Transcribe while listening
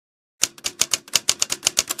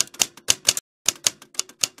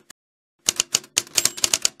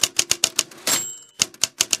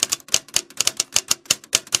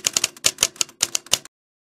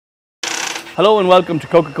Hello and welcome to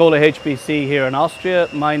Coca-Cola HBC here in Austria.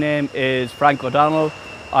 My name is Frank O'Donnell.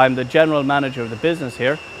 I'm the General Manager of the business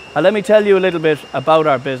here. Let me tell you a little bit about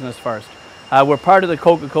our business first. We're part of the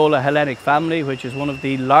Coca-Cola Hellenic family, which is one of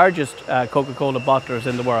the largest Coca-Cola bottlers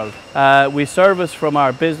in the world. We service from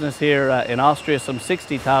our business here in Austria some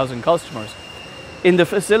 60,000 customers. In the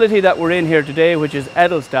facility that we're in here today, which is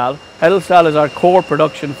Edelstal, Edelstal is our core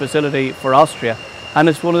production facility for Austria, and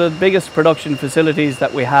it's one of the biggest production facilities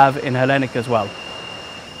that we have in Hellenic as well.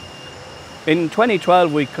 In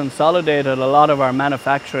 2012, we consolidated a lot of our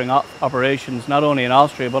manufacturing operations, not only in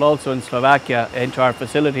Austria, but also in Slovakia, into our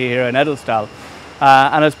facility here in Edelstal.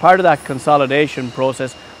 And as part of that consolidation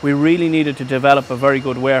process, we really needed to develop a very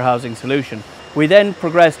good warehousing solution. We then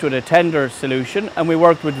progressed with a tender solution, and we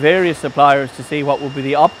worked with various suppliers to see what would be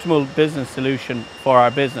the optimal business solution for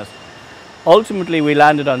our business. Ultimately, we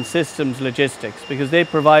landed on Systems Logistics because they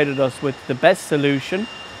provided us with the best solution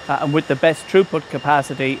and with the best throughput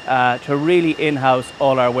capacity to really in-house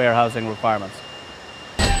all our warehousing requirements.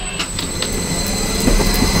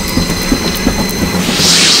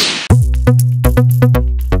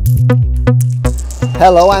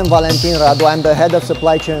 Hello, I'm Valentin Radu. I'm the Head of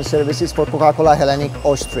Supply Chain Services for Coca-Cola Hellenic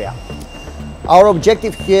Austria. Our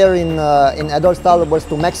objective here in Edelstal was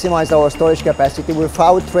to maximize our storage capacity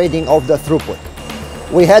without trading off the throughput.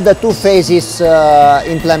 We had the two phases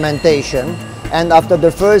implementation, and after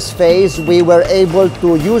the first phase we were able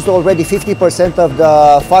to use already 50% of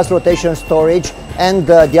the fast rotation storage and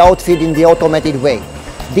the outfeed in the automated way.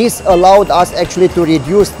 This allowed us actually to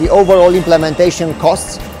reduce the overall implementation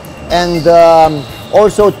costs and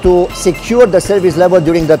also to secure the service level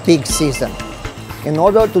during the peak season. In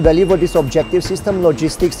order to deliver this objective, System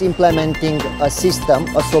Logistics implementing a system,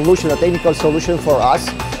 a solution, a technical solution for us,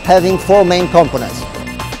 having four main components.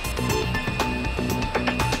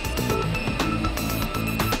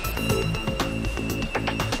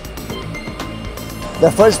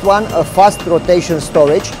 The first one, a fast rotation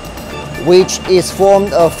storage, which is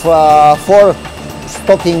formed of four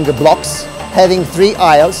stocking blocks having 3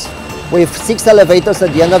 aisles with 6 elevators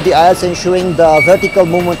at the end of the aisles, ensuring the vertical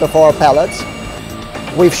movement of our pallets.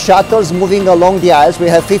 With shuttles moving along the aisles, we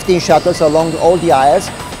have 15 shuttles along all the aisles.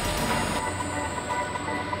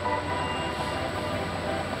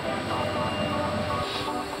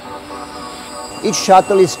 Each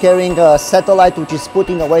shuttle is carrying a satellite which is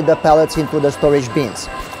putting away the pallets into the storage bins.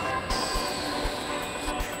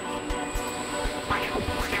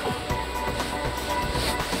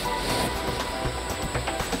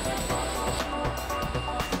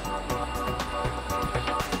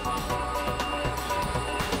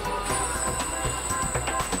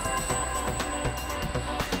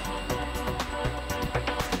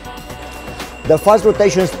 The fast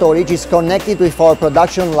rotation storage is connected with our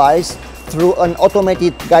production lines through an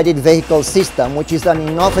automated guided vehicle system, which is an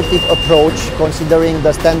innovative approach considering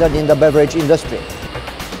the standard in the beverage industry.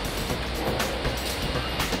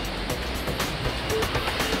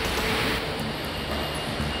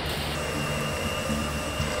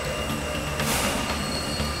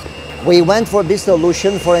 We went for this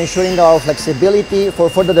solution for ensuring our flexibility for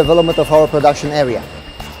further development of our production area.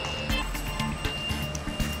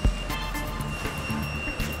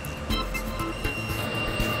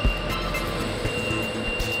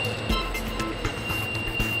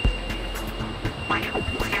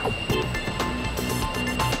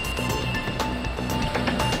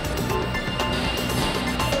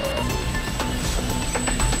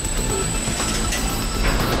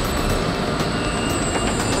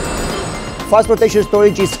 Fast rotation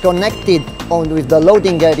storage is connected with the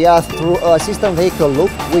loading area through a system vehicle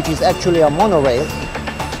loop, which is actually a monorail.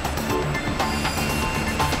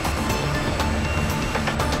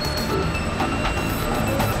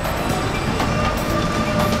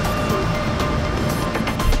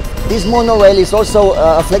 This monorail is also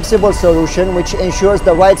a flexible solution which ensures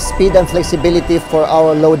the right speed and flexibility for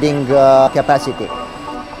our loading capacity.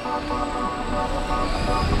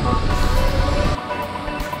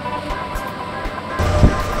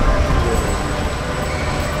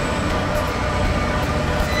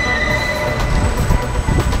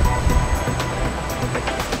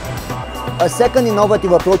 A second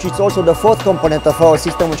innovative approach, is also the fourth component of our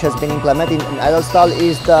system which has been implemented in Edelstal,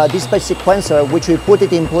 is the dispatch sequencer, which we put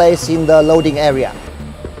it in place in the loading area.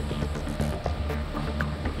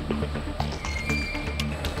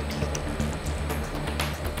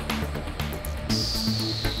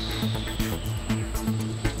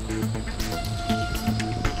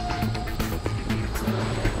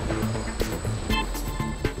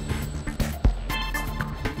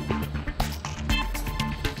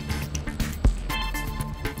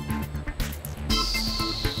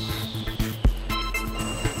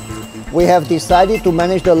 we have decided to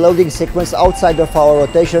manage the loading sequence outside of our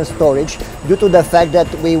rotation storage due to the fact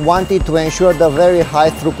that we wanted to ensure the very high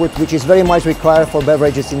throughput which is very much required for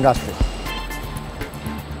beverages industry.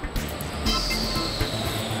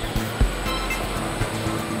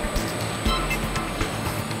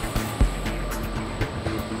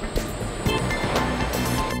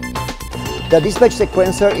 The dispatch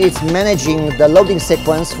sequencer is managing the loading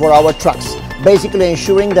sequence for our trucks, basically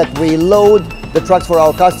ensuring that we load the trucks for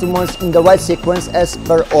our customers in the right sequence as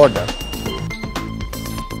per order.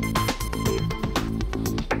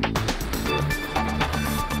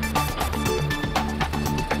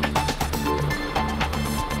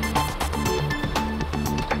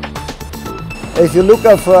 If you look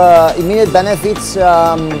at immediate benefits,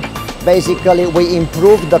 basically we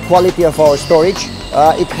improve the quality of our storage.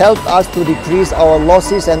 It helped us to decrease our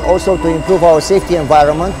losses and also to improve our safety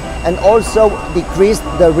environment and also decrease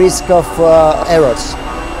the risk of errors.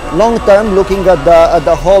 Long term, looking at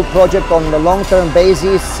the whole project on the long term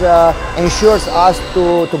basis ensures us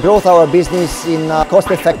to grow our business in a cost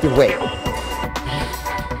effective way.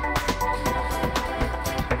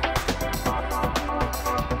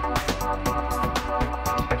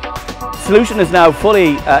 Solution is now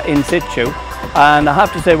fully in situ, and I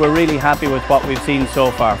have to say we're really happy with what we've seen so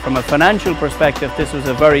far. From a financial perspective, this was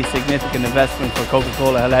a very significant investment for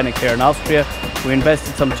Coca-Cola Hellenic here in Austria. We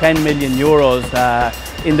invested some 10 million euros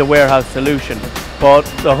in the warehouse solution, but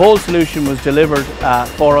the whole solution was delivered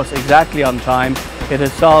for us exactly on time. It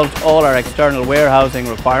has solved all our external warehousing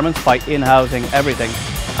requirements by in-housing everything,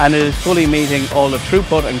 and it is fully meeting all the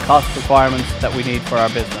throughput and cost requirements that we need for our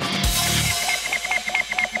business.